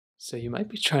So you might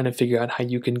be trying to figure out how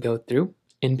you can go through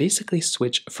and basically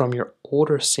switch from your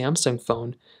older Samsung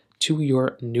phone to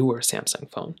your newer Samsung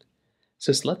phone.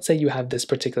 Let's say you have this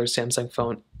particular Samsung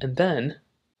phone, and then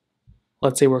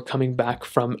let's say we're coming back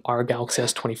from our Galaxy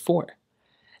S24.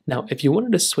 Now, if you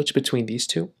wanted to switch between these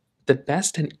two, the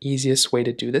best and easiest way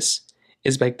to do this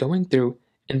is by going through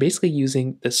and basically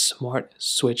using the Smart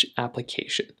Switch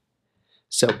application.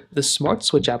 So the Smart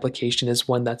Switch application is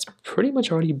one that's pretty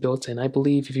much already built in. I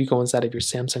believe if you go inside of your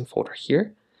Samsung folder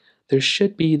here, there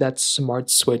should be that Smart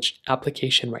Switch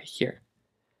application right here.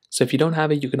 So if you don't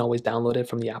have it, you can always download it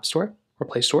from the App Store or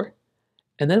Play Store.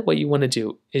 And then what you want to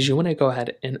do is you want to go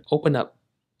ahead and open up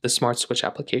the Smart Switch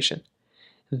application.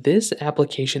 This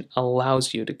application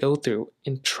allows you to go through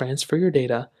and transfer your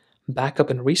data, back up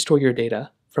and restore your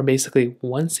data from basically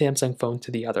one Samsung phone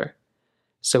to the other.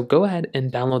 So go ahead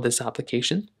and download this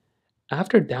application.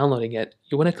 After downloading it,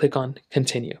 you want to click on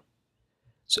Continue.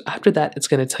 So after that, it's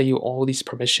going to tell you all these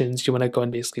permissions. You want to go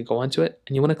and basically go onto it,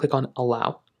 and you want to click on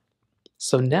Allow.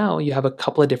 So now you have a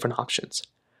couple of different options.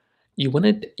 You want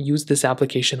to use this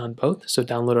application on both, so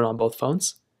download it on both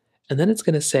phones. And then it's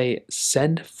going to say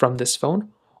send from this phone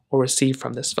or receive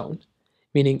from this phone,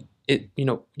 meaning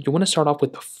you want to start off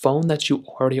with the phone that you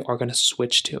already are going to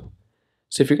switch to.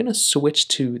 So if you're going to switch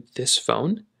to this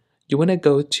phone, you want to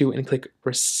go to and click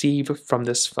receive from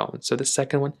this phone. So the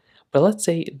second one, but let's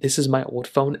say this is my old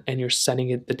phone and you're sending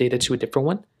the data to a different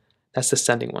one. That's the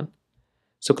sending one.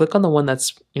 So click on the one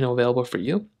that's available for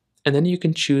you, and then you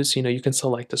can choose, you can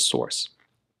select the source.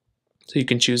 So you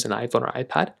can choose an iPhone or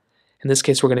iPad. In this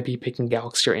case, we're going to be picking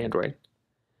Galaxy or Android.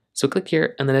 So click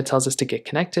here, and then it tells us to get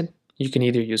connected. You can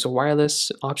either use a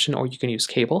wireless option or you can use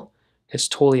cable. It's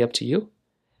totally up to you.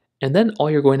 And then all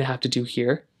you're going to have to do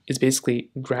here is basically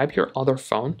grab your other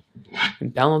phone,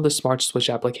 download the Smart Switch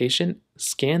application,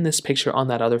 scan this picture on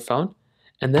that other phone,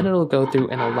 and then it'll go through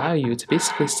and allow you to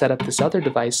basically set up this other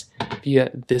device via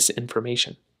this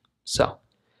information. So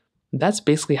that's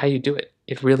basically how you do it.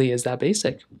 It really is that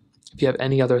basic. If you have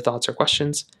any other thoughts or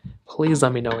questions, please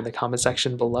let me know in the comment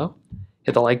section below.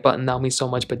 Hit the like button, that would mean so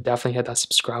much, but definitely hit that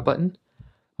subscribe button.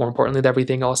 More importantly than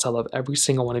everything else, I love every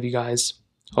single one of you guys.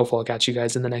 Hopefully I'll catch you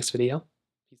guys in the next video.